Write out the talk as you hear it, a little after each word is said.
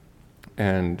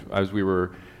And as we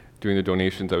were doing the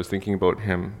donations, I was thinking about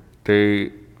him.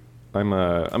 I'm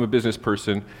a business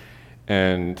person,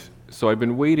 and so I've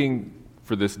been waiting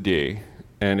for this day,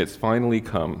 and it's finally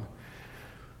come,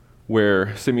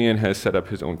 where Simeon has set up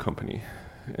his own company.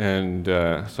 And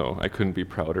so I couldn't be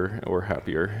prouder or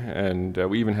happier. And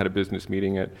we even had a business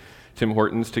meeting at Tim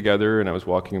Hortons together, and I was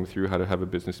walking him through how to have a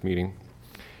business meeting.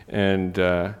 And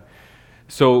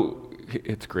so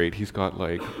it's great. He's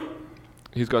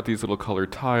got these little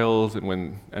colored tiles,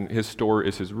 and his store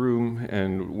is his room,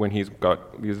 and when he's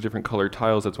got these different colored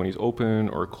tiles, that's when he's open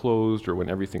or closed, or when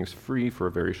everything's free for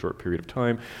a very short period of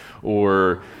time,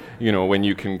 or when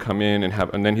you can come in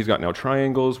and then he's got now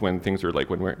triangles when things are like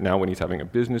when he's having a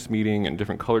business meeting, and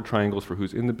different colored triangles for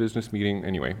who's in the business meeting.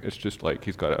 Anyway, it's just like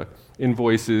he's got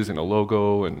invoices and a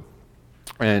logo,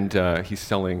 and he's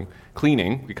selling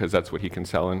cleaning because that's what he can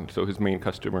sell, and so his main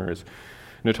customer is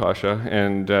Natasha,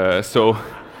 and so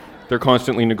they're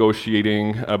constantly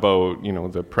negotiating about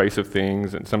the price of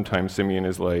things, and sometimes Simeon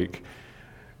is like,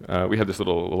 we have this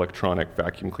little electronic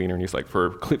vacuum cleaner, and he's like, for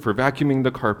vacuuming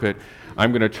the carpet,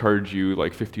 I'm going to charge you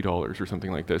like $50 or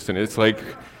something like this, and it's like,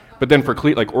 but then for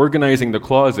organizing the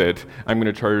closet, I'm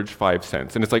going to charge 5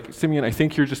 cents, and it's like, Simeon, I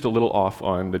think you're just a little off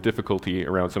on the difficulty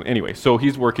around some. Anyway, so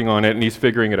he's working on it and he's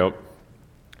figuring it out.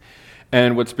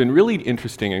 And what's been really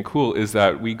interesting and cool is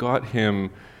that we got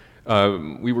him,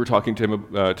 we were talking to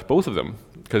him, to both of them,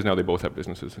 because now they both have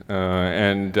businesses.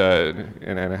 And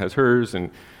Anna has hers, and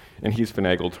he's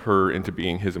finagled her into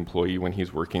being his employee when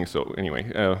he's working. So anyway,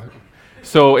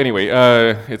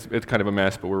 it's kind of a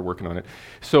mess, but we're working on it.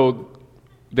 So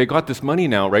they got this money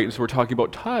now, right? And so we're talking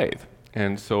about tithe.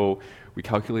 And so we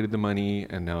calculated the money,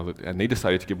 and they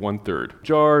decided to give 1/3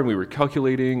 jar, and we were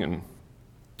calculating, and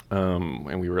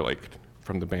we were like,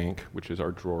 from the bank, which is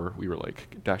our drawer, we were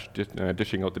like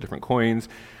dishing out the different coins,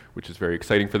 which is very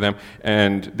exciting for them.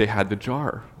 And they had the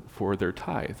jar for their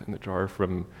tithe and the jar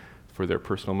for their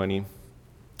personal money.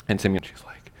 And Simeon,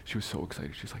 she was so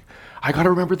excited. She's like, I got to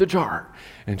remember the jar.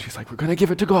 And she's like, we're going to give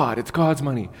it to God. It's God's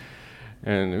money.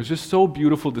 And it was just so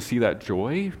beautiful to see that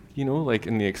joy, like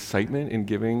in the excitement in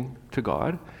giving to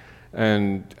God.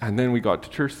 And then we got to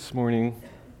church this morning,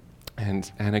 and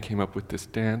Anna came up with this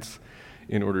dance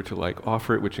in order to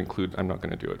offer it, which includes, I'm not going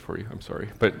to do it for you, I'm sorry,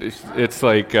 but it's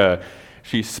like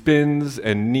she spins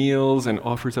and kneels and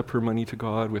offers up her money to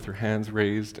God with her hands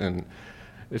raised, and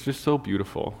it's just so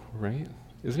beautiful, right?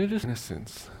 Isn't it just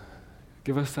innocence?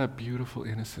 Give us that beautiful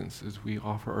innocence as we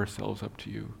offer ourselves up to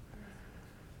you,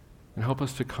 and help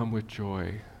us to come with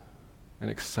joy and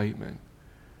excitement,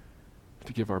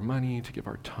 to give our money, to give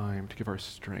our time, to give our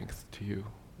strength to you,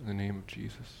 in the name of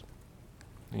Jesus.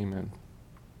 Amen.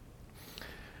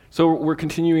 So we're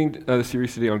continuing the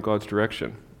series today on God's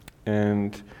direction,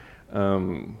 and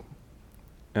I'm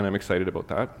excited about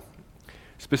that.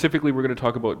 Specifically, we're going to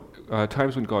talk about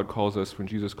times when God calls us, when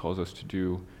Jesus calls us to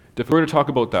do different. We're going to talk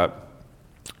about that.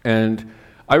 And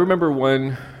I remember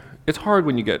it's hard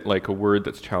when you get a word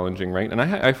that's challenging, right? And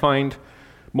I find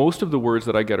most of the words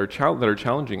that I get that are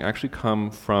challenging actually come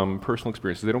from personal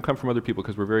experiences. They don't come from other people,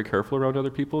 because we're very careful around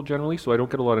other people generally, so I don't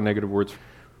get a lot of negative words,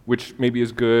 which maybe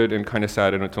is good and kind of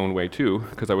sad in its own way too,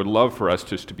 because I would love for us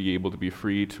just to be able to be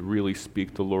free to really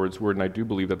speak the Lord's word, and I do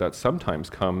believe that sometimes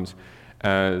comes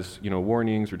as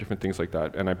warnings or different things like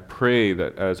that. And I pray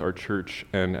that as our church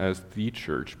and as the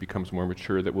church becomes more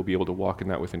mature, that we'll be able to walk in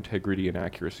that with integrity and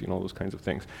accuracy and all those kinds of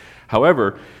things.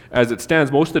 However, as it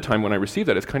stands, most of the time when I receive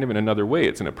that, it's kind of in another way.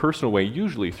 It's in a personal way,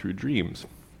 usually through dreams.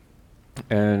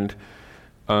 And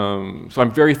so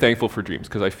I'm very thankful for dreams,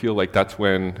 because I feel like that's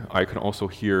when I can also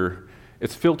hear,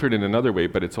 it's filtered in another way,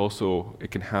 but it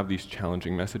can have these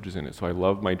challenging messages in it. So I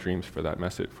love my dreams for that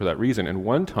message, for that reason. And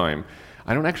one time,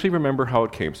 I don't actually remember how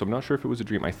it came, so I'm not sure if it was a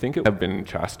dream. I think it have been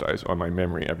chastised on my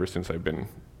memory ever since I've been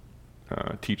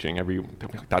teaching.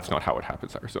 That's not how it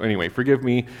happens. So anyway, forgive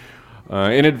me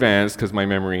in advance, because my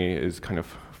memory is kind of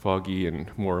foggy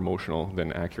and more emotional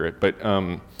than accurate. But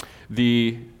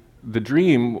the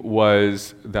dream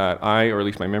was that or at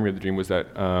least my memory of the dream was that,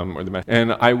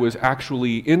 and I was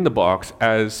actually in the box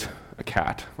as a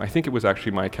cat. I think it was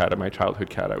actually my cat, my childhood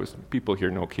cat. People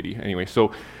here know Kitty. Anyway,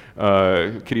 so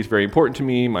Kitty's very important to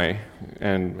me,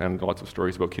 and lots of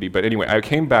stories about Kitty. But anyway, I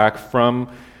came back from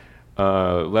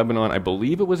Lebanon. I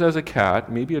believe it was as a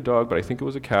cat, maybe a dog, but I think it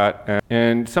was a cat.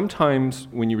 And sometimes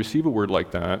when you receive a word like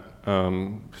that,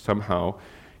 somehow,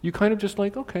 you kind of just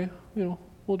okay,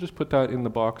 we'll just put that in the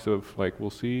box of we'll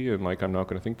see, and I'm not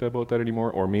going to think about that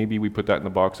anymore. Or maybe we put that in the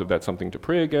box of that's something to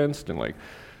pray against, and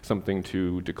something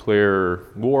to declare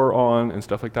war on and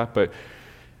stuff like that. But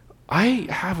I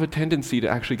have a tendency to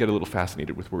actually get a little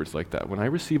fascinated with words like that. When I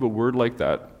receive a word like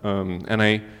that, and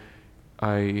I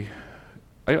mean,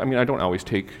 I don't always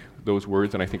take those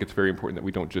words, and I think it's very important that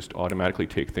we don't just automatically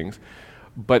take things.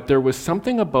 But there was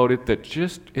something about it that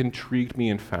just intrigued me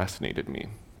and fascinated me.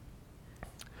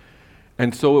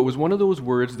 And so it was one of those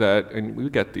words that, and we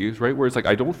get these, right, where it's like,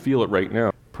 I don't feel it right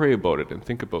now. Pray about it and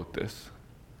think about this.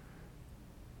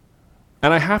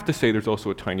 And I have to say there's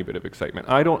also a tiny bit of excitement.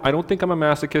 I don't think I'm a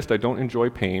masochist. I don't enjoy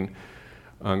pain.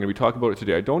 I'm going to be talking about it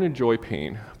today. I don't enjoy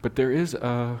pain, but there is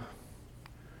a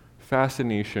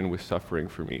fascination with suffering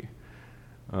for me.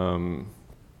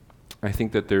 I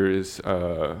think that there is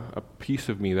a piece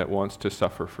of me that wants to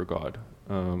suffer for God.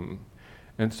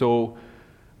 And so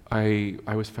I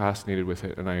was fascinated with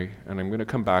it, and I'm going to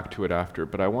come back to it after.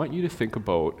 But I want you to think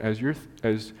about,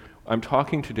 as I'm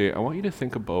talking today, I want you to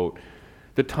think about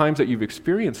the times that you've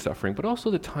experienced suffering, but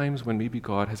also the times when maybe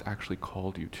God has actually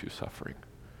called you to suffering,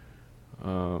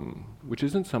 which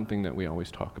isn't something that we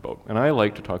always talk about. And I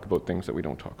like to talk about things that we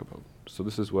don't talk about. So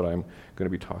this is what I'm going to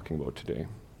be talking about today.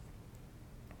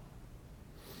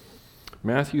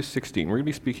 Matthew 16. I'm going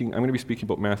to be speaking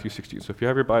about Matthew 16. So if you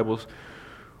have your Bibles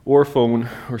or a phone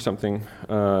or something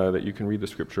that you can read the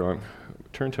scripture on,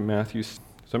 turn to Matthew. So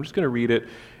I'm just going to read it.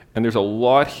 And there's a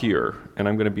lot here, and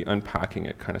I'm going to be unpacking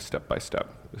it kind of step by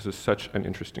step. This is such an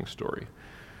interesting story.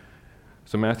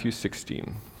 So Matthew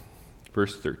 16,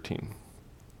 verse 13.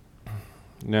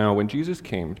 Now, when Jesus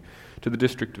came to the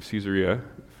district of Caesarea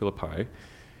Philippi,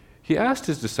 he asked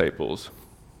his disciples,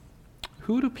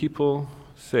 "Who do people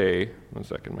say..." One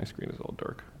second, my screen is all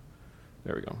dark.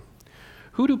 There we go.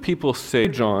 "Who do people say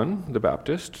John the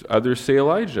Baptist? Others say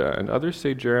Elijah, and others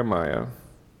say Jeremiah,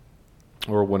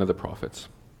 or one of the prophets."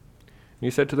 And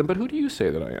he said to them, "But who do you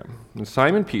say that I am?" And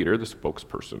Simon Peter, the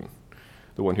spokesperson,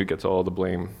 the one who gets all the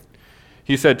blame,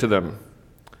 he said to him,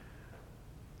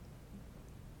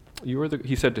 "You are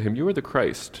the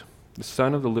Christ, the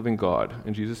Son of the living God."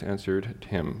 And Jesus answered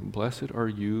him, "Blessed are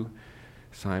you,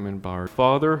 Simon Bar,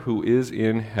 Father who is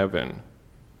in heaven.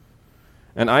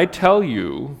 And I tell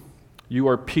you, you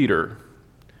are Peter,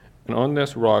 and on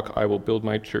this rock I will build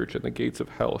my church, and the gates of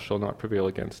hell shall not prevail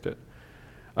against it.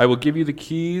 I will give you the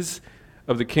keys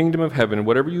of the kingdom of heaven, and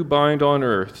whatever you bind on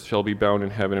earth shall be bound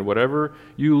in heaven, and whatever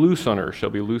you loose on earth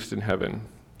shall be loosed in heaven."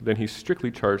 Then he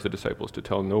strictly charged the disciples to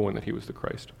tell no one that he was the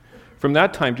Christ. From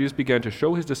that time, Jesus began to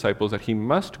show his disciples that he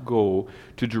must go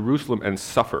to Jerusalem and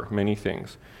suffer many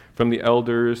things from the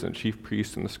elders and chief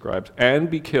priests and the scribes, and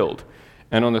be killed,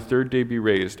 and on the third day be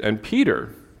raised. And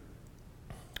Peter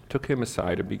took him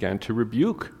aside and began to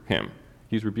rebuke him.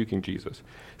 He's rebuking Jesus,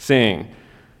 saying,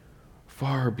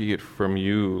 "Far be it from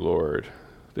you, Lord.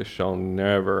 This shall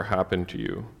never happen to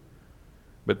you."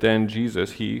 But then he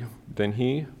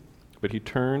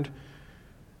turned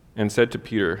and said to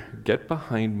Peter, "Get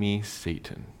behind me,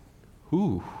 Satan."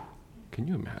 Ooh, can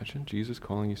you imagine Jesus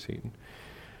calling you Satan?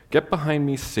 "Get behind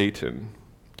me, Satan.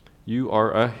 You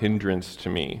are a hindrance to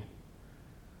me.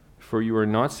 For you are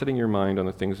not setting your mind on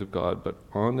the things of God, but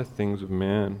on the things of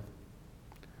man."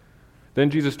 Then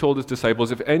Jesus told his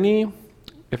disciples, If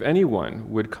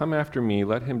anyone would come after me,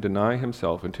 let him deny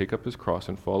himself and take up his cross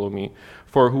and follow me.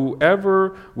 For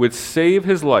whoever would save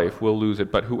his life will lose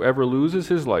it, but whoever loses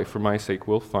his life for my sake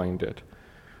will find it.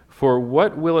 For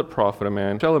what will it profit a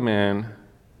man? Shall a man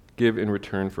give in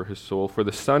return for his soul? For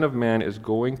the Son of Man is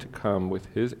going to come with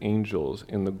his angels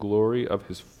in the glory of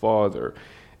his Father,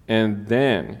 and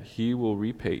then he will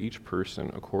repay each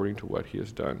person according to what he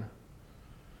has done.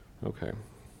 Okay.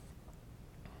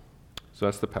 So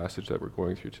that's the passage that we're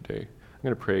going through today. I'm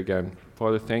going to pray again.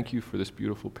 Father, thank you for this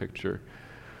beautiful picture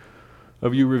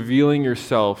of you revealing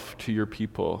yourself to your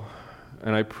people.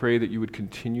 And I pray that you would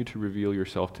continue to reveal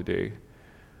yourself today.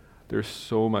 There's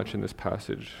so much in this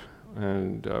passage,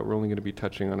 and we're only going to be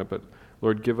touching on it, but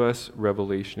Lord, give us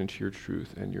revelation into your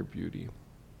truth and your beauty.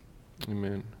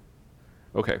 Amen.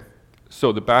 Okay,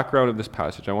 so the background of this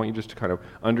passage, I want you just to kind of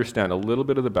understand a little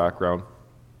bit of the background.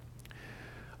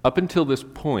 Up until this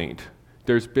point,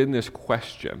 there's been this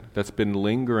question that's been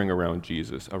lingering around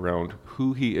Jesus, around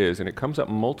who he is, and it comes up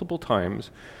multiple times.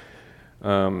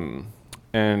 And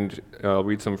I'll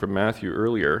read some from Matthew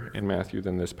earlier in Matthew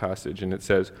than this passage, and it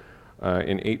says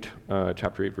in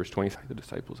chapter 8, verse 20, the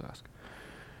disciples ask.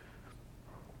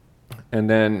 And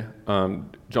then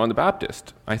John the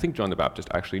Baptist, I think John the Baptist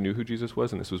actually knew who Jesus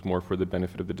was, and this was more for the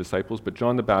benefit of the disciples, but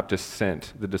John the Baptist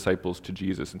sent the disciples to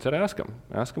Jesus and said, ask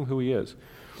him who he is.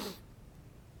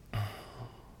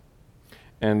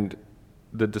 And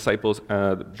the disciples,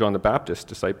 John the Baptist's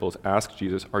disciples asked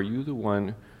Jesus, are you the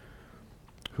one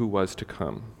who was to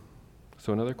come?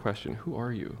 So another question, who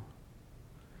are you?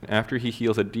 after he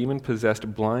heals a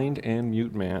demon-possessed blind and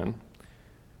mute man.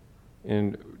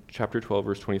 In chapter 12,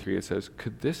 verse 23, it says,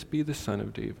 "Could this be the son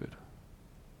of David?"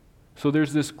 So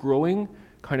there's this growing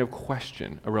kind of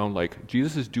question around, like,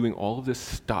 Jesus is doing all of this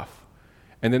stuff.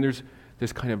 And then there's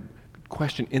this kind of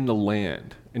question in the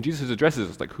land. And Jesus addresses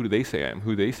us, like, who do they say I am?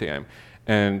 Who do they say I am?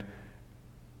 And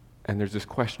there's this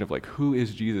question of, like, who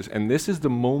is Jesus? And this is the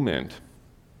moment,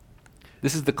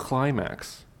 this is the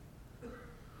climax,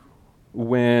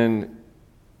 when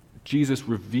Jesus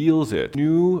reveals it,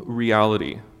 new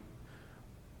reality.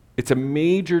 It's a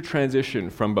major transition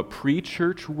from a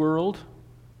pre-church world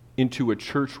into a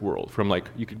church world, from, like,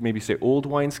 you could maybe say old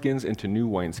wineskins into new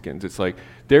wineskins. It's like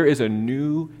there is a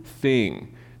new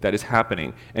thing that is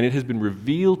happening, and it has been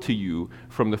revealed to you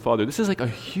from the Father. This is like a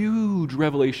huge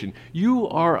revelation. You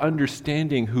are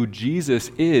understanding who Jesus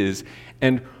is,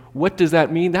 and what does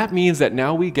that mean? That means that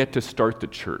now we get to start the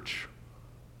church.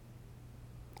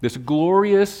 This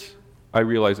glorious, I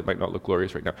realize it might not look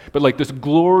glorious right now, but like this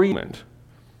glory moment.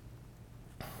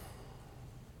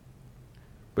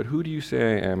 But who do you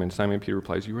say I am? And Simon Peter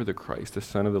replies, "You are the Christ, the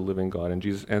Son of the living God." And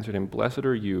Jesus answered him, "Blessed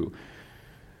are you,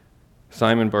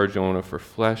 Simon Bar-Jonah, for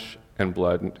flesh and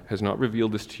blood has not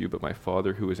revealed this to you, but my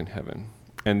Father who is in heaven."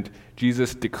 And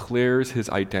Jesus declares his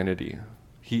identity.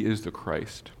 He is the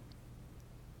Christ.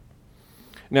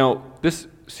 Now, this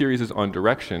series is on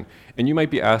direction, and you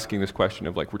might be asking this question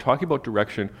of, like, we're talking about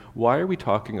direction, why are we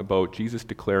talking about Jesus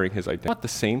declaring his identity? Not the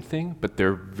same thing, but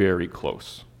they're very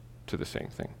close to the same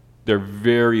thing. They're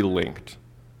very linked.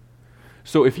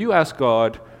 So if you ask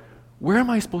God, where am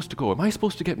I supposed to go? Am I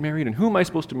supposed to get married? And who am I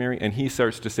supposed to marry? And he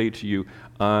starts to say to you,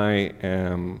 I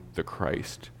am the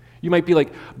Christ. You might be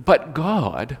like, but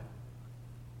God,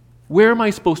 where am I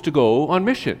supposed to go on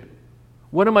mission?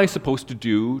 What am I supposed to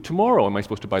do tomorrow? Am I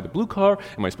supposed to buy the blue car?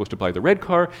 Am I supposed to buy the red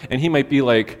car? And he might be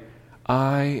like,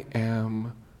 I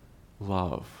am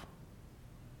love.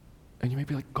 And you might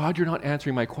be like, God, you're not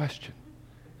answering my question.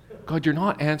 God, you're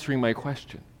not answering my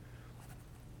question.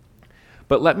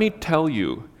 But let me tell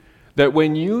you that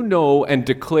when you know and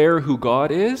declare who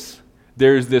God is,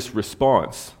 there's this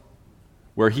response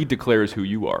where he declares who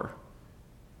you are.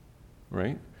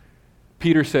 Right?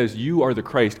 Peter says, you are the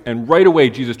Christ. And right away,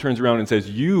 Jesus turns around and says,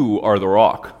 you are the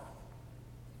rock.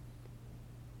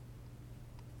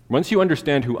 Once you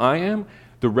understand who I am,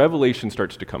 the revelation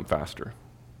starts to come faster.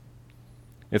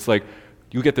 It's like,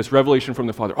 you get this revelation from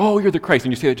the Father. Oh, you're the Christ.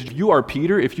 And you say that if you are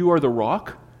Peter, if you are the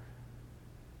rock,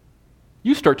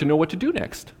 you start to know what to do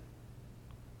next.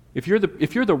 If you're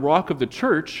the rock of the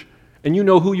church and you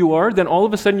know who you are, then all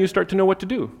of a sudden you start to know what to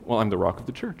do. Well, I'm the rock of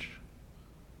the church.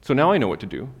 So now I know what to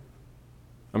do.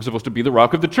 I'm supposed to be the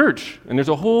rock of the church. And there's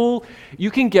a whole,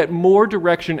 you can get more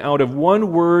direction out of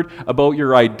one word about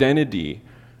your identity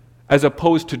as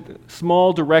opposed to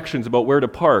small directions about where to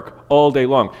park all day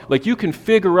long. Like, you can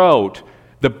figure out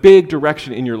the big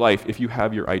direction in your life if you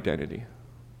have your identity.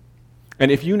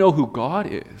 And if you know who God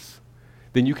is,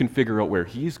 then you can figure out where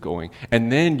he's going,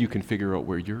 and then you can figure out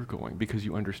where you're going because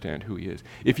you understand who he is.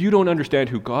 If you don't understand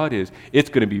who God is, it's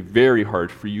going to be very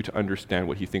hard for you to understand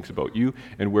what he thinks about you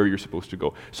and where you're supposed to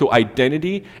go. So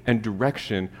identity and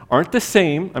direction aren't the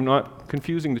same. I'm not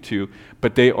confusing the two,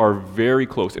 but they are very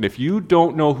close. And if you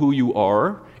don't know who you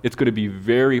are, it's going to be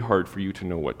very hard for you to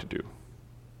know what to do.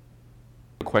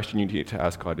 The question you need to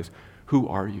ask God is, who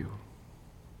are you?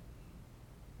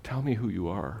 Tell me who you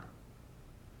are.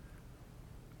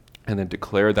 And then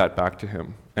declare that back to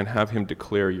him and have him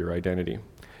declare your identity.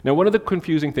 Now, one of the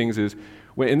confusing things is,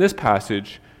 when in this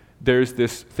passage, there's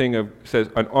this thing of, says,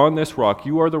 and on this rock,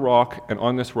 you are the rock, and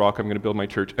on this rock I'm going to build my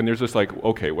church. And there's this like,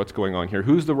 okay, what's going on here?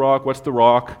 Who's the rock? What's the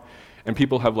rock? And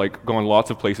people have like gone lots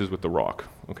of places with the rock,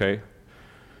 okay?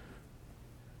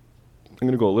 I'm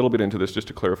going to go a little bit into this just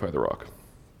to clarify the rock.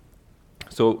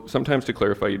 So sometimes to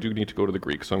clarify, you do need to go to the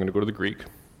Greek. So I'm going to go to the Greek.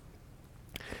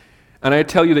 And I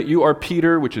tell you that you are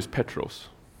Peter, which is Petros.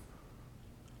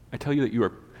 I tell you that you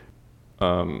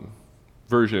are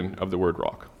version of the word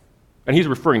rock. And he's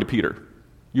referring to Peter.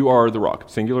 You are the rock.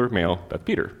 Singular, male, that's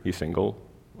Peter. He's single.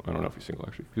 I don't know if he's single,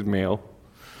 actually. He's male.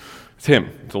 It's him.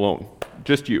 It's alone.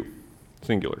 Just you.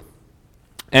 Singular.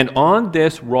 And on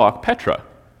this rock, Petra.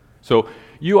 So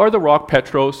you are the rock,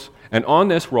 Petros, and on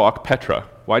this rock, Petra.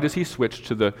 Why does he switch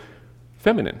to the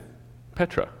feminine?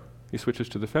 Petra. He switches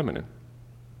to the feminine.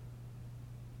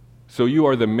 So you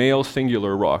are the male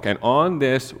singular rock. And on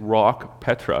this rock,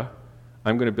 Petra,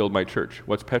 I'm going to build my church.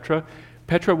 What's Petra?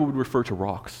 Petra would refer to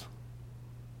rocks.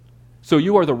 So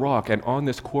you are the rock, and on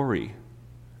this quarry,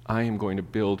 I am going to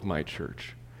build my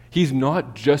church. He's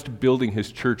not just building his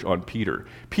church on Peter.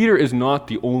 Peter is not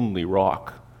the only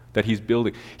rock that he's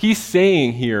building. He's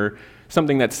saying here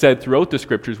something that's said throughout the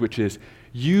scriptures, which is,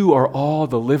 you are all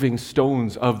the living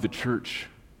stones of the church.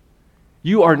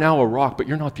 You are now a rock, but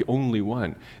you're not the only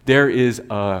one. There is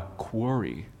a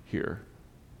quarry here.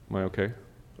 Am I okay?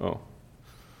 Oh.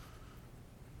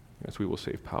 Yes, we will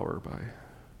save power by...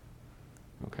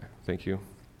 Okay, thank you.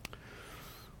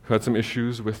 We've had some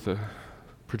issues with the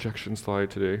projection slide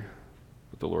today,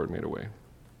 but the Lord made a way.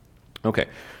 Okay,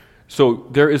 so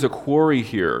there is a quarry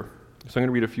here. So I'm going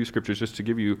to read a few scriptures just to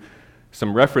give you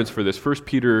some reference for this. 1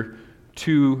 Peter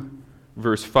 2,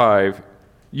 verse 5,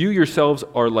 you yourselves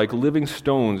are like living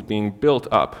stones being built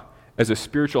up as a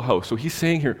spiritual house. So he's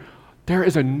saying here, there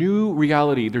is a new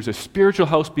reality. There's a spiritual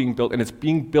house being built, and it's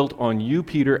being built on you,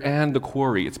 Peter, and the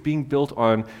quarry. It's being built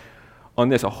on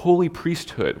this, a holy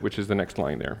priesthood, which is the next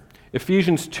line there.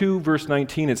 Ephesians 2, verse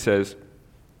 19, it says,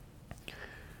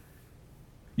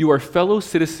 you are fellow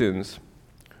citizens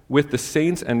with the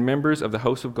saints and members of the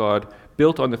house of God,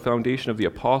 built on the foundation of the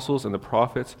apostles and the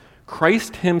prophets,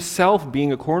 Christ himself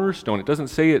being a cornerstone. It doesn't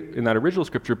say it in that original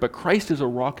scripture, but Christ is a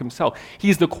rock himself.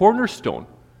 He's the cornerstone.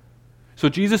 So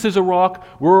Jesus is a rock.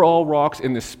 We're all rocks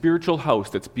in this spiritual house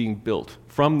that's being built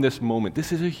from this moment.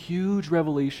 This is a huge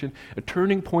revelation, a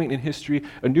turning point in history,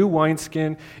 a new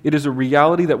wineskin. It is a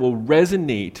reality that will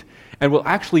resonate and will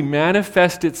actually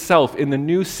manifest itself in the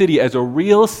new city as a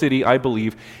real city, I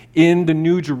believe, in the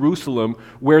New Jerusalem,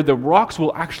 where the rocks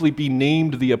will actually be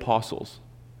named the apostles.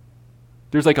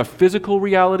 There's like a physical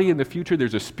reality in the future.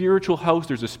 There's a spiritual house.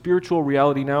 There's a spiritual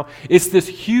reality now. It's this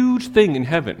huge thing in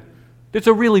heaven. It's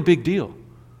a really big deal.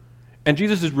 And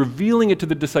Jesus is revealing it to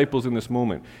the disciples in this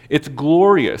moment. It's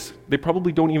glorious. They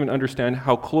probably don't even understand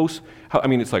how close,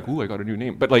 it's like, ooh, I got a new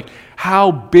name. But like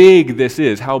how big this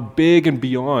is, how big and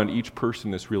beyond each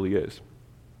person this really is.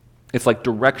 It's like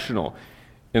directional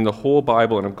in the whole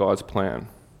Bible and of God's plan.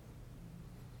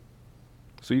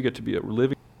 So you get to be a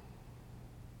living.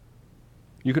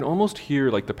 You can almost hear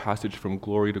like the passage from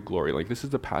glory to glory. Like this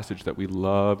is the passage that we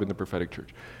love in the prophetic church.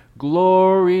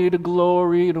 Glory to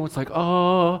glory. It's like,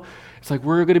 oh, it's like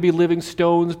we're going to be living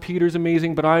stones. Peter's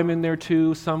amazing, but I'm in there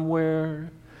too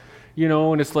somewhere.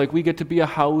 And it's like we get to be a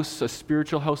house, a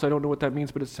spiritual house. I don't know what that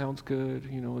means, but it sounds good.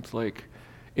 It's like,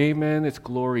 amen, it's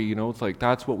glory. It's like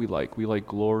that's what we like. We like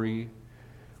glory.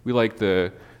 We like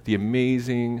the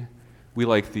amazing. We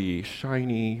like the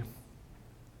shiny.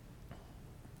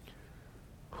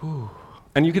 Whew.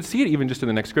 And you can see it even just in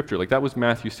the next scripture. Like that was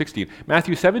Matthew 16.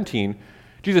 Matthew 17,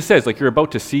 Jesus says, like, you're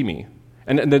about to see me.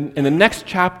 And then in the next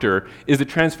chapter is the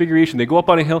transfiguration. They go up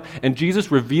on a hill, and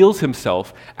Jesus reveals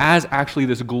himself as actually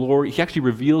this glory. He actually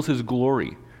reveals his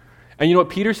glory. And you know what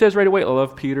Peter says right away? I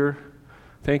love Peter.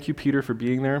 Thank you, Peter, for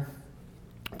being there.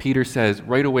 Peter says,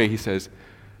 right away, he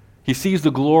sees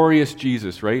the glorious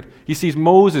Jesus, right? He sees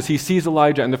Moses, he sees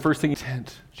Elijah, and the first thing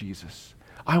tent, Jesus.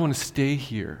 I want to stay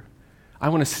here. I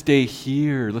want to stay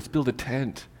here. Let's build a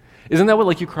tent. Isn't that what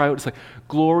like you cry out? It's like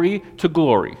glory to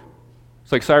glory.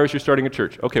 It's like, Cyrus, you're starting a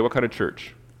church. Okay, what kind of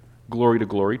church? Glory to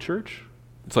glory church?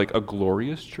 It's like a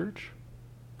glorious church?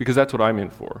 Because that's what I'm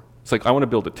in for. It's like I want to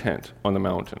build a tent on the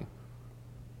mountain.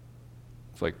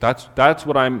 It's like that's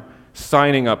what I'm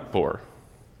signing up for.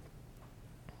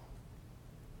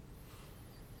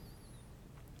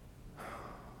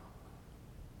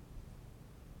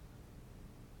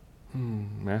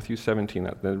 Matthew 17,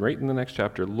 right in the next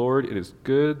chapter. Lord, it is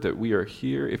good that we are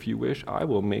here. If you wish, I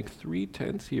will make 3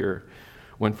 tents here.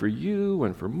 One for you,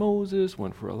 one for Moses,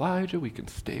 one for Elijah. We can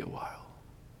stay a while.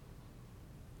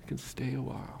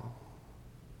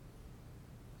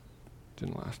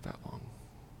 Didn't last that long.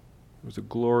 It was a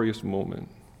glorious moment.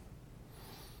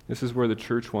 This is where the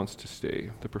church wants to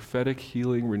stay. The prophetic,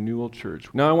 healing, renewal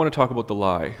church. Now I want to talk about the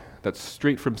lie that's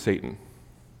straight from Satan.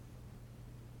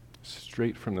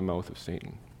 Straight from the mouth of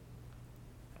Satan.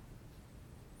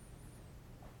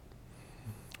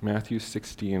 Matthew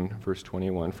 16, verse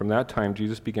 21. From that time,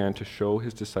 Jesus began to show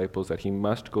his disciples that he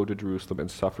must go to Jerusalem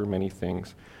and suffer many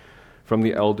things from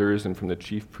the elders and from the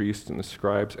chief priests and the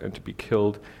scribes, and to be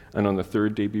killed, and on the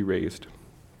 3rd day be raised.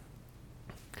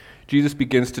 Jesus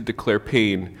begins to declare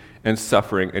pain and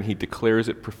suffering, and he declares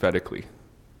it prophetically.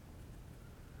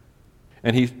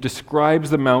 And he describes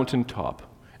the mountaintop.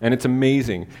 And it's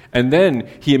amazing. And then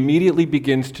he immediately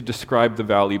begins to describe the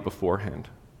valley beforehand.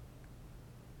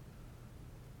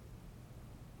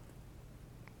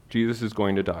 Jesus is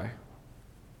going to die.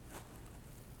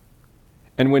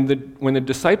 And when the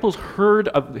disciples heard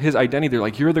of his identity, they're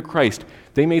like, you're the Christ.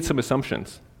 They made some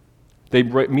assumptions. They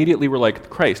immediately were like,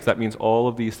 Christ, that means all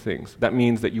of these things. That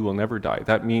means that you will never die.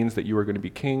 That means that you are going to be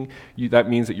king. That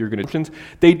means that you're going to...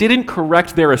 They didn't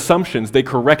correct their assumptions. They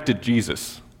corrected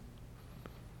Jesus.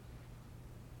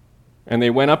 And they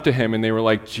went up to him and they were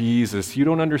like, Jesus, you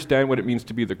don't understand what it means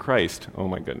to be the Christ. Oh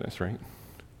my goodness, right?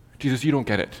 Jesus, you don't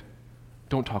get it.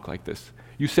 Don't talk like this.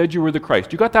 You said you were the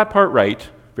Christ. You got that part right.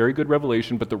 Very good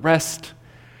revelation, but the rest,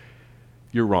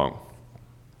 you're wrong.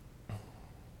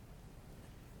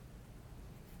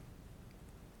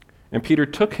 And Peter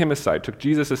took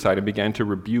Jesus aside, and began to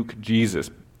rebuke Jesus.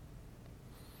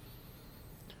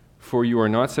 For you are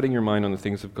not setting your mind on the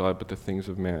things of God, but the things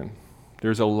of man.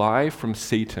 There's a lie from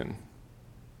Satan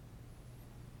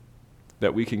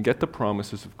that we can get the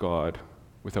promises of God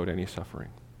without any suffering.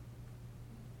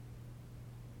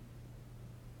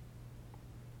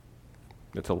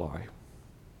 It's a lie.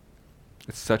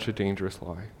 It's such a dangerous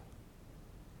lie.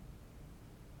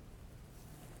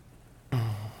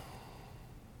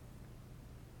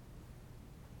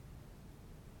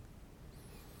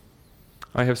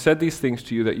 I have said these things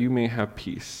to you that you may have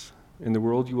peace. In the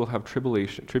world you will have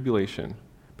tribulation,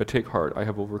 but take heart, I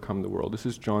have overcome the world. This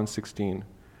is John 16.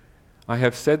 I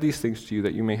have said these things to you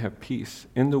that you may have peace.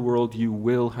 In the world you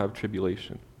will have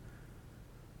tribulation,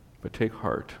 but take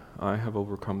heart, I have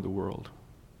overcome the world.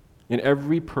 In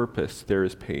every purpose there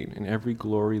is pain. In every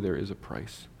glory there is a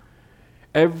price.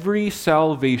 Every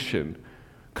salvation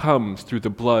comes through the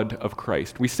blood of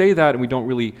Christ. We say that and we don't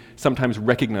really sometimes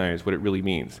recognize what it really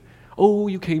means. Oh,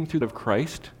 you came through the blood of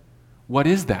Christ? What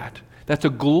is that? That's a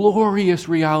glorious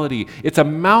reality. It's a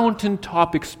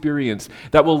mountaintop experience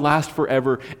that will last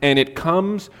forever, and it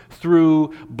comes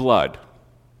through blood.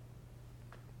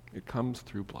 It comes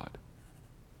through blood.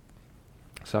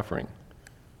 Suffering.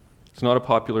 It's not a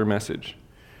popular message.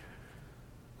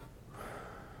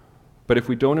 But if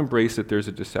we don't embrace it, there's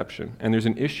a deception, and there's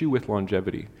an issue with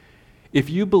longevity. If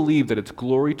you believe that it's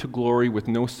glory to glory with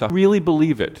no suffering, really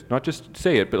believe it, not just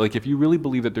say it, but like if you really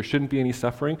believe that there shouldn't be any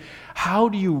suffering, how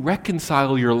do you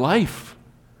reconcile your life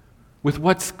with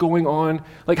what's going on?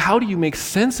 Like, how do you make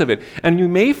sense of it? And you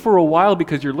may for a while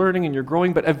because you're learning and you're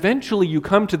growing, but eventually you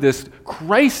come to this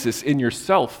crisis in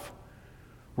yourself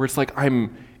where it's like,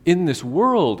 I'm in this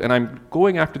world and I'm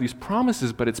going after these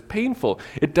promises, but it's painful.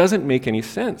 It doesn't make any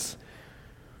sense.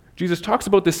 Jesus talks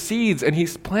about the seeds, and he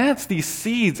plants these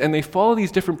seeds, and they fall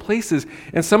these different places,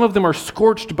 and some of them are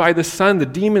scorched by the sun. The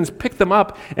demons pick them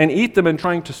up and eat them and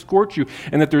trying to scorch you,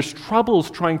 and that there's troubles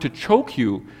trying to choke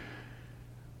you.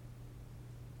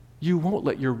 You won't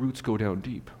let your roots go down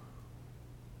deep.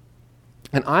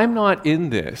 And I'm not in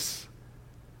this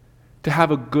to have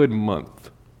a good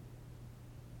month.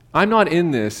 I'm not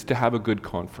in this to have a good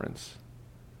conference.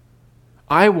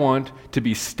 I want to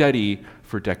be steady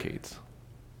for decades.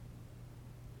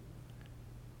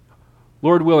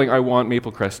 Lord willing, I want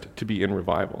Maple Crest to be in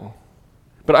revival.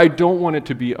 But I don't want it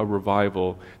to be a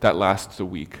revival that lasts a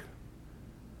week.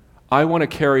 I want to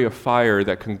carry a fire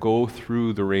that can go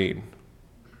through the rain.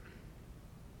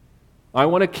 I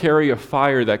want to carry a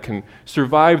fire that can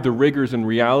survive the rigors and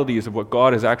realities of what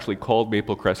God has actually called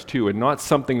Maple Crest to, and not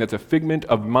something that's a figment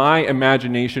of my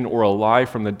imagination or a lie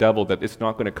from the devil that it's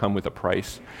not going to come with a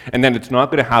price, and then it's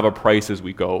not going to have a price as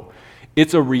we go.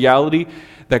 It's a reality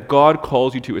that God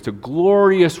calls you to. It's a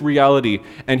glorious reality,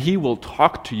 and he will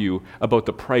talk to you about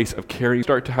the price of carrying. You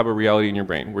start to have a reality in your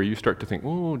brain where you start to think,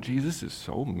 oh, Jesus is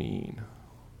so mean.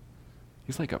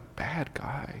 He's like a bad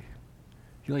guy.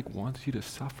 He like wants you to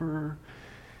suffer,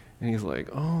 and he's like,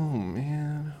 oh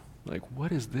man, like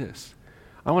what is this?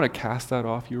 I want to cast that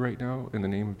off you right now in the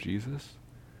name of Jesus.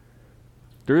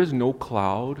 There is no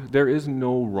cloud. There is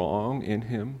no wrong in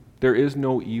him. There is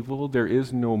no evil. There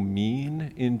is no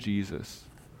mean in Jesus.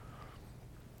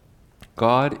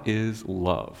 God is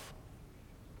love.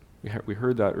 We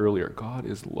heard that earlier. God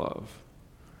is love.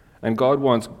 And God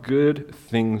wants good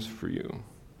things for you.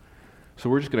 So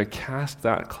we're just going to cast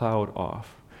that cloud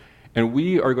off. And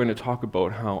we are going to talk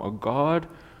about how a God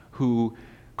who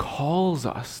calls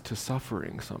us to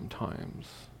suffering sometimes.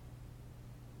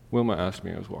 Wilma asked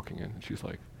me, I was walking in, and she's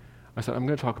like, I said, I'm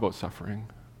going to talk about suffering.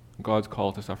 God's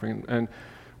call to suffering. And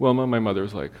Wilma, my mother,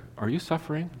 was like, are you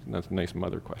suffering? And that's a nice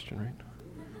mother question, right?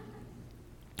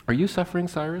 Are you suffering,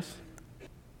 Cyrus?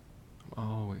 I'm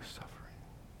always suffering.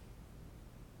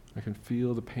 I can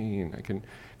feel the pain.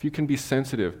 If you can be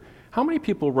sensitive. How many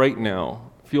people right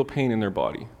now feel pain in their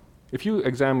body? If you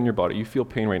examine your body, you feel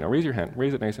pain right now. Raise your hand.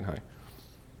 Raise it nice and high.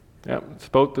 Yeah, it's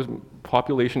about the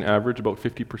population average, about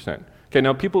 50%. Okay,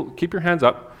 now people, keep your hands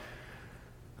up.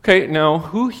 Okay, now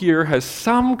who here has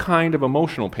some kind of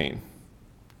emotional pain?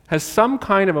 Has some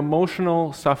kind of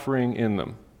emotional suffering in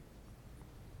them?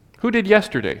 Who did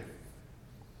yesterday?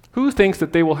 Who thinks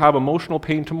that they will have emotional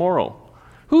pain tomorrow?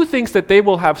 Who thinks that they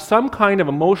will have some kind of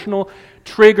emotional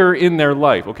trigger in their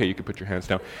life? Okay, you can put your hands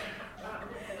down.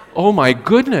 Oh my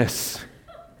goodness.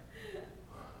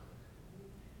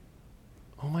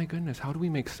 Oh my goodness, how do we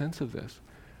make sense of this?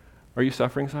 Are you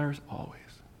suffering, Cyrus?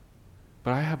 Always.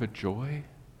 But I have a joy.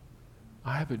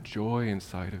 I have a joy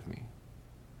inside of me.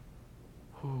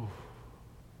 Whew.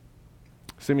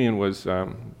 Simeon was,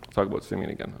 let's talk about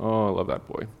Simeon again. Oh, I love that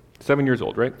boy. 7 years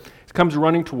old, right? He comes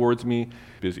running towards me,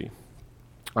 busy.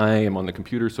 I am on the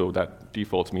computer, so that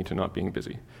defaults me to not being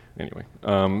busy. Anyway,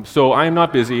 so I am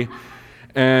not busy,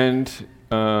 and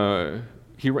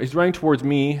he's running towards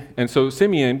me, and so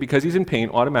Simeon, because he's in pain,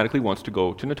 automatically wants to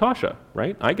go to Natasha,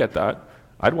 right? I get that.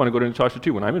 I'd want to go to Natasha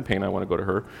too. When I'm in pain, I want to go to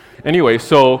her. Anyway,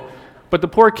 so, but the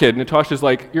poor kid, Natasha's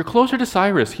like, you're closer to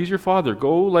Cyrus. He's your father.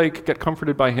 Go, get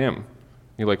comforted by him.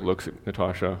 He, looks at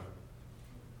Natasha,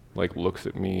 looks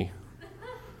at me,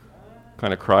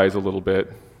 kind of cries a little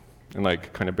bit, and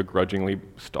kind of begrudgingly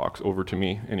stalks over to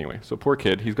me. Anyway, so poor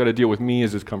kid, he's got to deal with me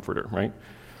as his comforter, right?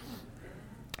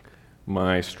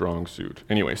 My strong suit.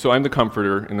 Anyway, so I'm the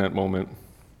comforter in that moment.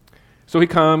 So he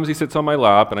comes, he sits on my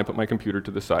lap, and I put my computer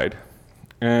to the side.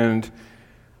 And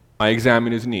I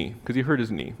examine his knee, because he hurt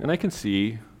his knee. And I can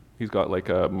see he's got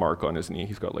a mark on his knee.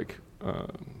 He's got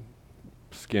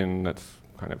skin that's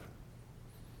kind of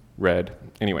red.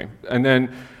 Anyway, and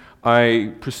then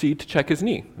I proceed to check his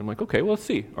knee. I'm like, okay, well, let's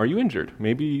see. Are you injured?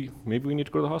 Maybe we need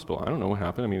to go to the hospital. I don't know what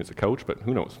happened. I mean, it's a couch, but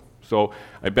who knows? So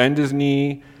I bend his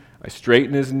knee. I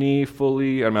straighten his knee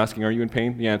fully. I'm asking, are you in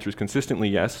pain? The answer is consistently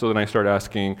yes. So then I start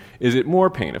asking, is it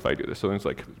more pain if I do this? So then it's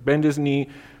bend his knee,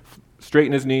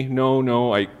 straighten his knee.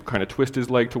 No. I kind of twist his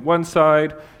leg to one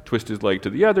side, twist his leg to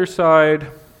the other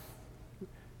side.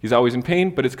 He's always in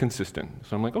pain, but it's consistent.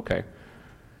 So I'm like, okay,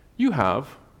 you have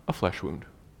a flesh wound.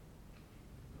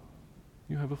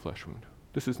 You have a flesh wound.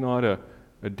 This is not a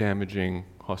damaging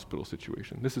hospital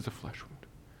situation. This is a flesh wound.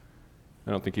 I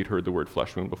don't think he'd heard the word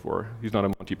flesh wound before. He's not a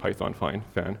Monty Python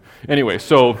fan. Anyway,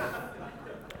 so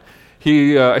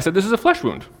I said, this is a flesh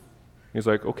wound. He's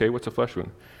like, okay, what's a flesh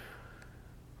wound?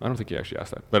 I don't think he actually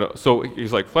asked that. But so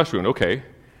he's like, flesh wound, okay.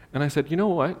 And I said, you know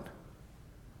what?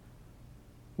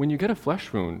 When you get a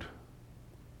flesh wound,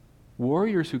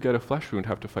 warriors who get a flesh wound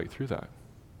have to fight through that.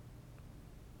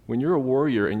 When you're a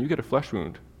warrior and you get a flesh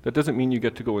wound, that doesn't mean you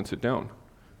get to go and sit down.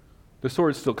 The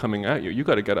sword's still coming at you. You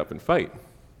got to get up and fight.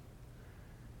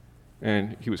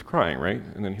 And he was crying, right?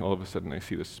 And then all of a sudden I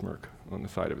see this smirk on the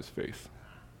side of his face.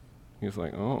 He's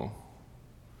like, oh.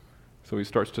 So he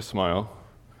starts to smile.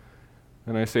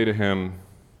 And I say to him,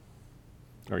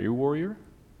 are you a warrior?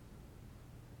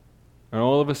 And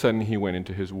all of a sudden he went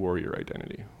into his warrior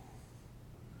identity.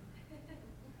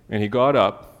 And he got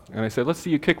up, and I said, let's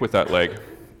see you kick with that leg.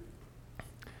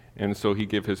 And so he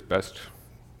gave his best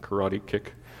karate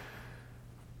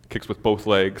kicks with both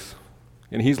legs,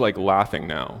 and he's laughing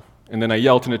now. And then I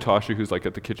yelled to Natasha, who's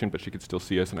at the kitchen, but she could still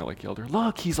see us, and I yelled at her,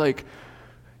 look, he's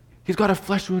got a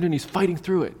flesh wound and he's fighting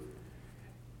through it.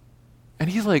 And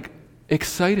he's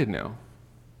excited now.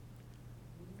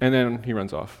 And then he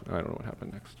runs off, and I don't know what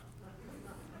happened next.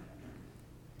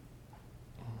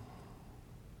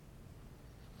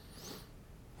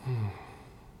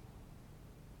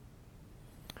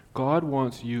 God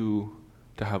wants you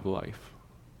to have life.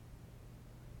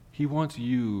 He wants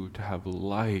you to have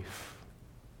life.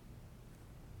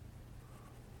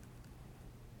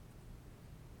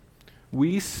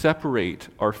 We separate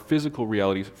our physical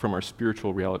realities from our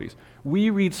spiritual realities. We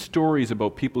read stories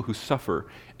about people who suffer,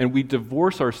 and we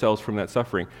divorce ourselves from that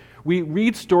suffering. We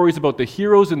read stories about the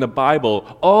heroes in the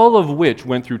Bible, all of which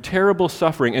went through terrible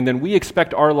suffering, and then we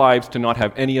expect our lives to not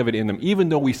have any of it in them, even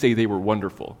though we say they were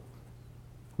wonderful.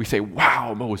 We say,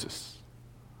 wow, Moses.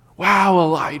 Wow,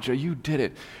 Elijah, you did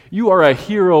it. You are a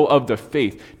hero of the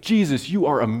faith. Jesus, you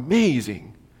are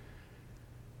amazing.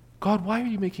 God, why are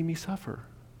you making me suffer?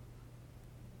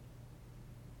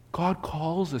 God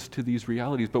calls us to these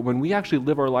realities, but when we actually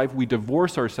live our life, we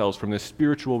divorce ourselves from this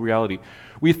spiritual reality.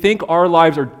 We think our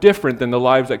lives are different than the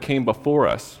lives that came before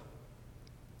us.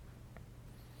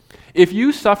 If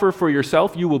you suffer for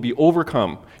yourself, you will be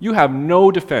overcome. You have no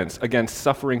defense against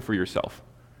suffering for yourself.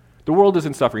 The world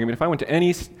isn't suffering. I mean, if I went to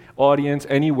any audience,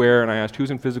 anywhere, and I asked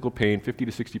who's in physical pain, 50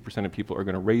 to 60% of people are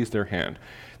going to raise their hand.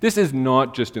 This is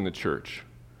not just in the church.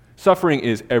 Suffering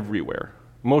is everywhere.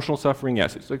 Emotional suffering,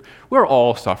 yes. It's we're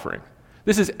all suffering.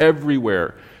 This is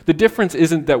everywhere. The difference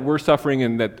isn't that we're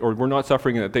suffering or we're not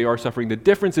suffering and that they are suffering. The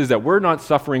difference is that we're not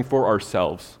suffering for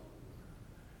ourselves.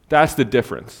 That's the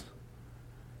difference.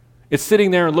 It's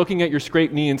sitting there and looking at your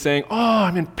scraped knee and saying, oh,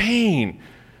 I'm in pain.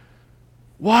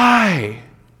 Why?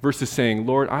 Versus saying,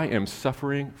 Lord, I am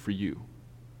suffering for you.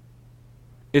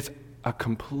 It's a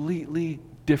completely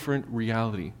different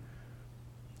reality.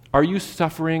 Are you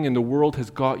suffering and the world has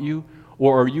got you?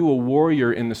 Or are you a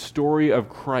warrior in the story of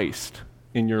Christ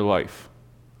in your life?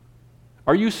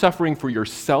 Are you suffering for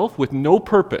yourself with no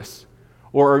purpose?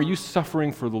 Or are you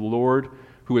suffering for the Lord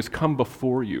who has come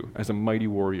before you as a mighty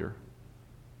warrior?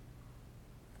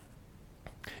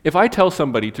 If I tell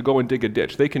somebody to go and dig a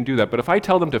ditch, they can do that. But if I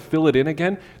tell them to fill it in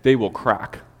again, they will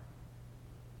crack.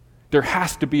 There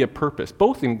has to be a purpose.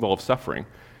 Both involve suffering.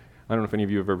 I don't know if any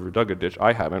of you have ever dug a ditch.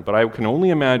 I haven't, but I can only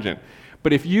imagine.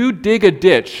 But if you dig a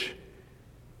ditch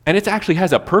and it actually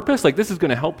has a purpose, like this is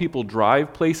going to help people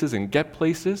drive places and get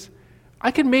places, I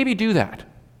can maybe do that.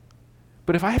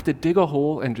 But if I have to dig a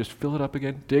hole and just fill it up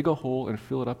again, dig a hole and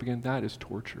fill it up again, that is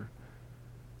torture.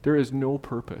 There is no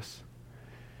purpose.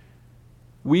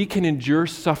 We can endure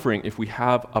suffering if we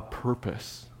have a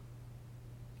purpose.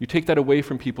 You take that away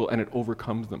from people and it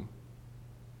overcomes them.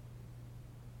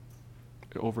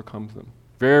 It overcomes them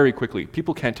very quickly.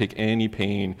 People can't take any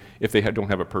pain if they don't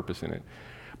have a purpose in it.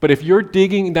 But if you're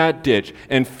digging that ditch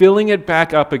and filling it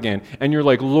back up again, and you're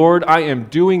like, Lord, I am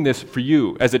doing this for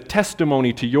you as a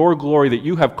testimony to your glory that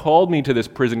you have called me to this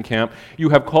prison camp, you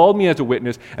have called me as a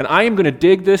witness, and I am going to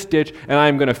dig this ditch and I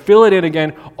am going to fill it in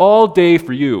again all day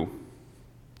for you.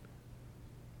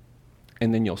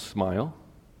 And then you'll smile,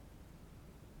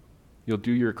 you'll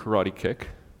do your karate kick,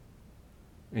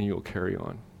 and you'll carry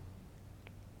on.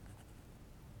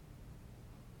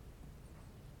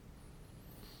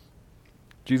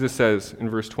 Jesus says in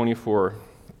verse 24,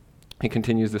 he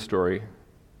continues the story,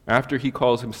 after he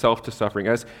calls himself to suffering,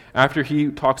 after he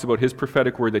talks about his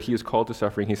prophetic word that he is called to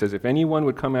suffering, he says, if anyone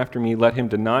would come after me, let him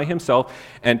deny himself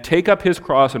and take up his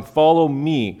cross and follow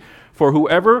me. For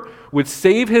whoever would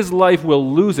save his life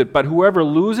will lose it, but whoever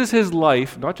loses his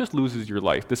life, not just loses your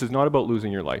life, this is not about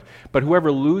losing your life, but whoever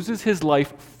loses his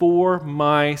life for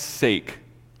my sake,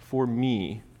 for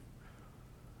me,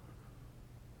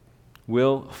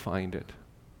 will find it.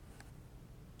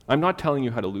 I'm not telling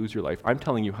you how to lose your life. I'm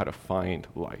telling you how to find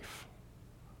life.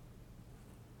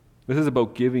 This is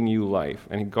about giving you life.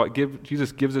 And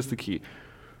Jesus gives us the key.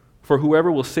 For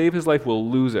whoever will save his life will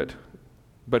lose it.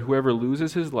 But whoever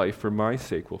loses his life for my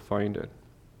sake will find it.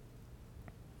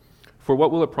 For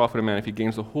what will it profit a man if he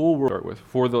gains the whole world?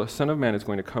 For the Son of Man is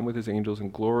going to come with his angels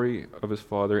in glory of his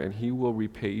Father, and he will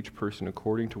repay each person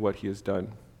according to what he has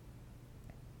done.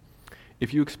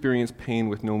 If you experience pain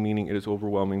with no meaning, it is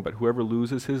overwhelming, but whoever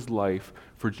loses his life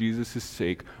for Jesus'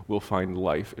 sake will find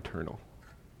life eternal.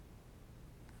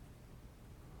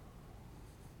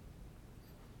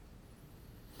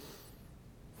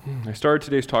 I started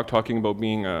today's talk talking about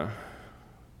being a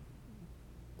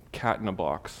cat in a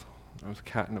box. I was a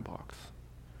cat in a box.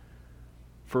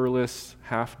 Furless,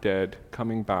 half dead,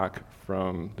 coming back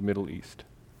from the Middle East.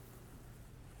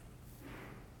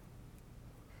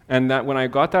 And that when I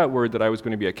got that word that I was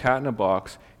going to be a cat in a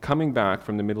box, coming back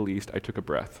from the Middle East, I took a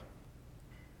breath.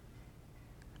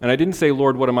 And I didn't say,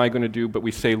 Lord, what am I going to do? But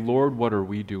we say, Lord, what are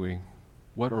we doing?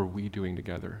 What are we doing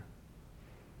together?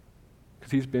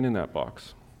 Because he's been in that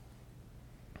box.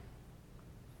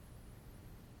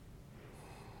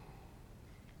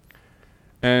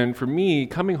 And for me,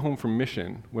 coming home from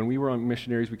mission, when we were on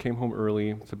missionaries, we came home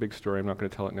early. It's a big story. I'm not going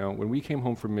to tell it now. When we came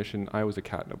home from mission, I was a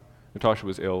cat in a box. Natasha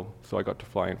was ill, so I got to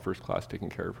fly in first class taking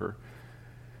care of her.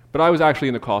 But I was actually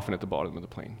in the coffin at the bottom of the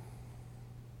plane.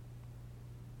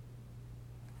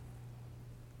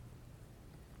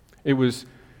 It was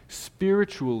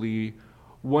spiritually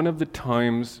one of the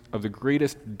times of the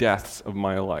greatest deaths of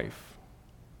my life.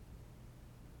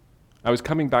 I was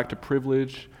coming back to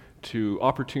privilege, to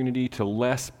opportunity, to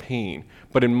less pain.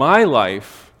 But in my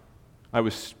life, I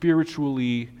was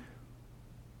spiritually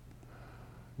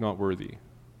not worthy.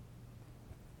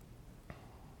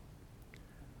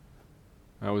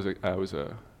 I was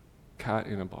a cat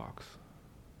in a box.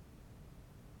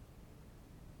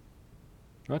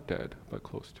 Not dead, but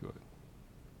close to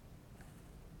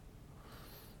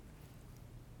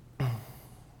it.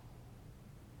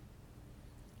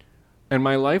 And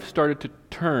my life started to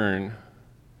turn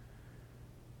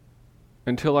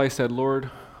until I said,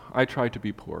 Lord, I tried to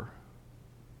be poor.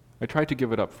 I tried to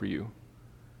give it up for you.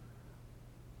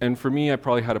 And for me, I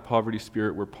probably had a poverty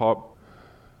spirit where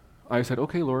I said,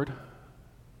 okay, Lord,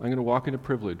 I'm going to walk into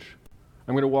privilege.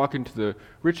 I'm going to walk into the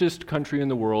richest country in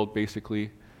the world,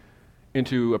 basically,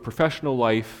 into a professional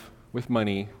life with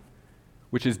money,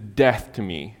 which is death to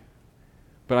me.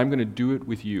 But I'm going to do it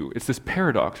with you. It's this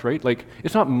paradox, right? Like,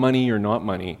 it's not money or not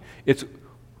money. It's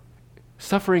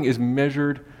suffering is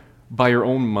measured by your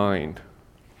own mind.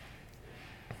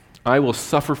 I will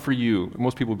suffer for you.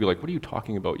 Most people will be like, what are you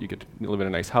talking about? You get to live in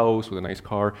a nice house with a nice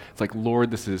car. It's like,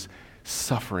 Lord, this is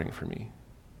suffering for me.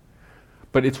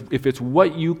 But if it's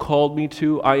what you called me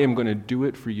to, I am going to do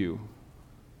it for you.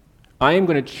 I am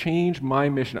going to change my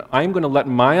mission. I'm going to let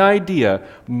my idea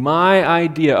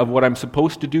of what I'm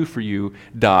supposed to do for you,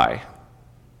 die.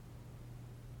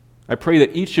 I pray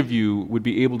that each of you would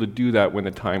be able to do that when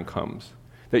the time comes.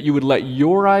 That you would let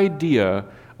your idea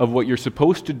of what you're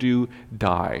supposed to do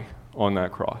die on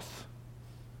that cross.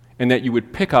 And that you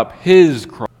would pick up his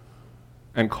cross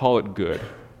and call it good,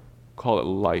 call it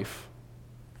life.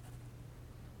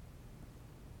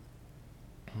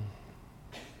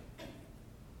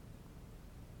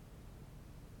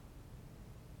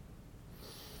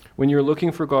 When you're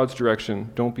looking for God's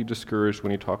direction, don't be discouraged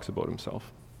when he talks about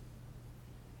himself.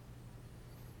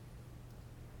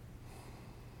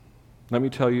 Let me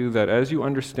tell you that as you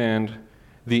understand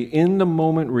the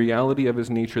in-the-moment reality of his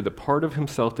nature, the part of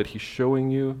himself that he's showing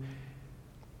you,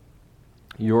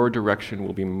 your direction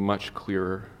will be much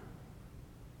clearer.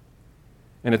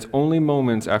 And it's only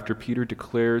moments after Peter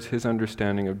declares his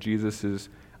understanding of Jesus'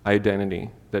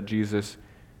 identity that Jesus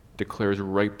declares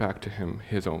right back to him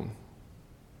his own.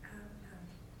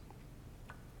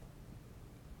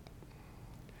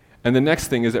 And the next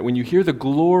thing is that when you hear the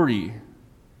glory,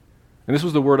 and this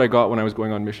was the word I got when I was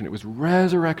going on mission, it was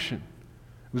resurrection.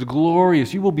 It was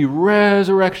glorious. You will be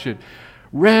resurrected.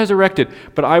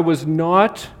 But I was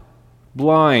not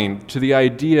blind to the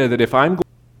idea that if I'm going,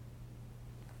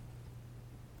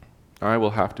 I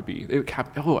will have to be.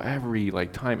 Every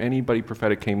time anybody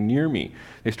prophetic came near me,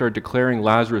 they started declaring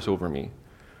Lazarus over me.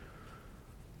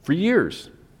 For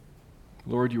years.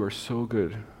 Lord, you are so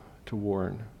good to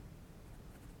warn.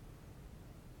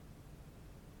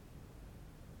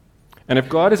 And if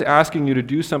God is asking you to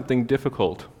do something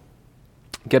difficult,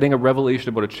 getting a revelation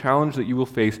about a challenge that you will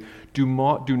face, do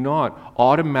not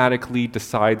automatically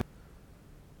decide.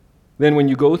 Then when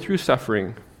you go through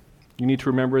suffering, you need to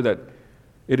remember that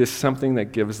it is something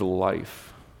that gives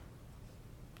life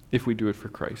if we do it for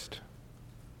Christ,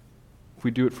 if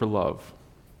we do it for love.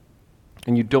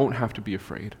 And you don't have to be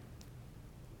afraid.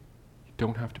 You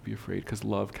don't have to be afraid because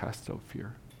love casts out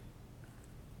fear.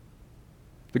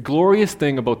 The glorious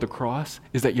thing about the cross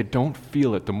is that you don't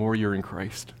feel it the more you're in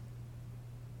Christ.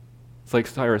 It's like,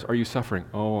 Cyrus, are you suffering?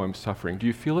 Oh, I'm suffering. Do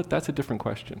you feel it? That's a different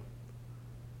question.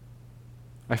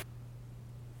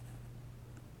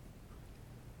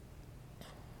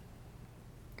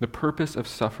 The purpose of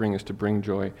suffering is to bring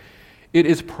joy. It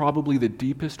is probably the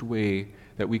deepest way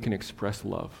that we can express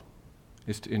love,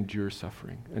 is to endure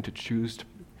suffering and to choose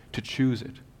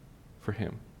it for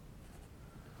him.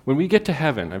 When we get to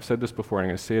heaven, I've said this before and I'm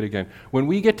going to say it again. When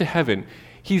we get to heaven,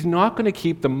 he's not going to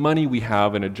keep the money we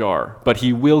have in a jar, but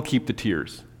he will keep the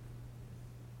tears.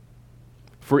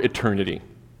 For eternity.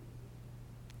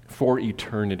 For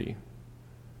eternity.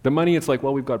 The money, it's like,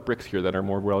 well, we've got bricks here that are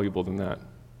more valuable than that.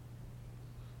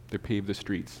 They pave the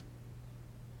streets.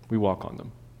 We walk on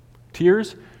them.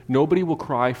 Tears, nobody will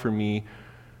cry for me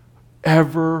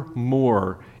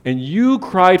evermore. And you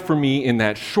cried for me in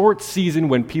that short season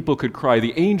when people could cry.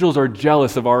 The angels are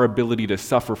jealous of our ability to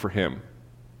suffer for him.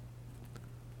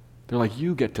 They're like,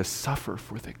 you get to suffer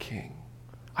for the king.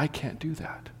 I can't do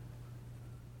that.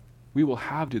 We will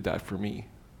have did that for me.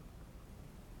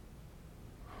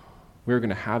 We're going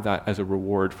to have that as a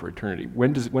reward for eternity.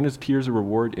 When is tears a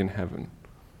reward? In heaven.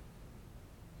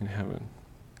 In heaven.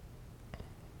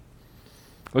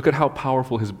 Look at how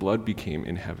powerful his blood became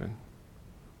in heaven.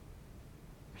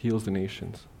 Heals the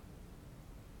nations.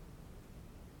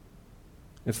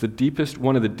 It's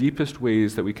one of the deepest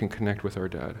ways that we can connect with our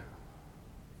dad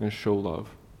and show love.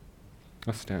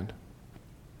 Let's stand.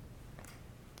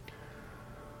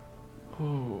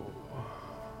 Oh.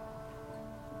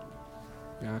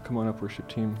 Yeah, come on up, worship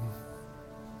team.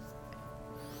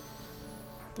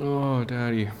 Oh,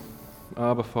 Daddy.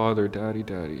 Abba, Father, Daddy,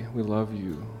 we love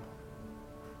you.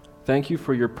 Thank you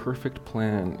for your perfect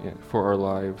plan for our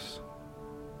lives.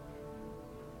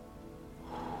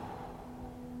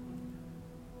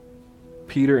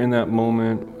 Peter, in that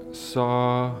moment,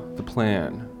 saw the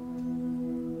plan,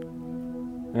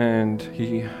 and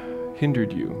he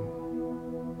hindered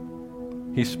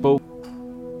you. He spoke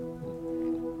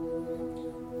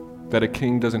that a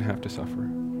king doesn't have to suffer.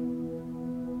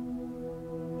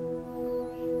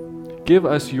 Give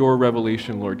us your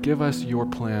revelation, Lord. Give us your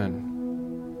plan.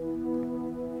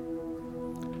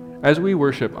 As we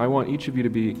worship, I want each of you to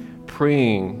be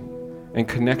praying and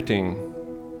connecting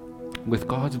with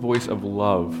God's voice of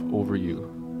love over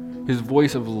you, his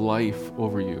voice of life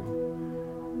over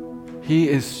you. He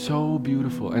is so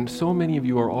beautiful, and so many of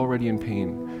you are already in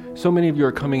pain. So many of you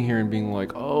are coming here and being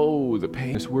like, oh, the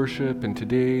pain, this worship, and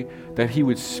today, that he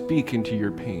would speak into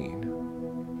your pain.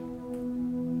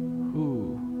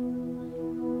 Ooh.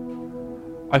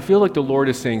 I feel like the Lord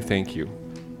is saying thank you.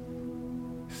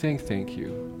 saying thank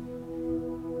you.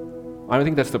 I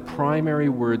think that's the primary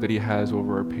word that he has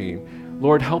over our pain.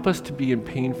 Lord, help us to be in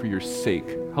pain for your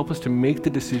sake. Help us to make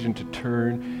the decision to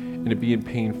turn and to be in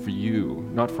pain for you,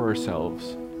 not for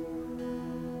ourselves.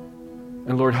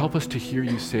 And Lord, help us to hear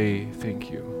you say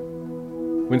thank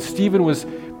you. When Stephen was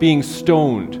being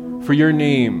stoned for your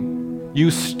name, you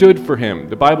stood for him.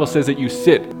 The Bible says that you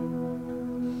sit.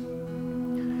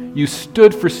 You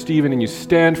stood for Stephen and you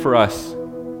stand for us.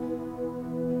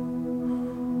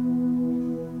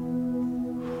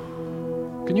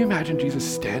 Can you imagine Jesus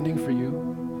standing for you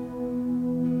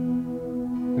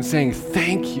and saying,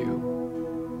 thank you.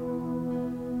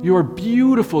 You are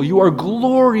beautiful. You are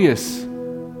glorious.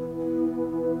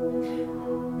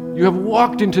 You have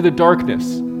walked into the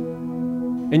darkness,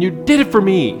 and you did it for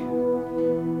me.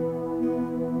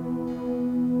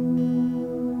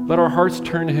 Let our hearts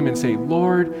turn to him and say,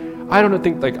 Lord, I don't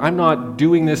think, I'm not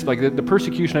doing this, the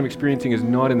persecution I'm experiencing is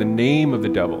not in the name of the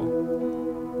devil.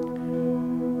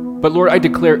 But Lord, I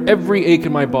declare every ache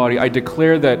in my body, I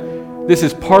declare that this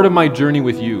is part of my journey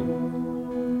with you.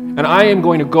 And I am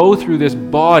going to go through this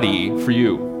body for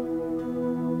you.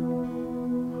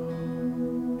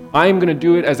 I am going to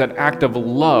do it as an act of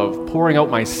love, pouring out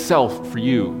myself for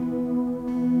you.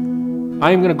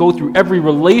 I am going to go through every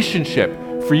relationship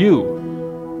for you.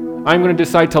 I'm going to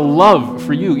decide to love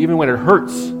for you, even when it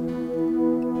hurts,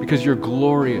 because you're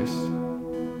glorious.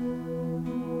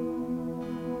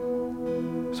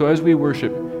 So as we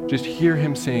worship, just hear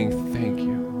him saying, thank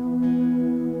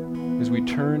you. As we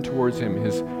turn towards him,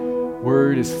 his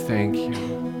word is thank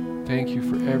you. Thank you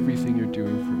for everything you're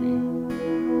doing for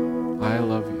me. I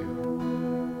love you.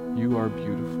 You are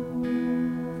beautiful.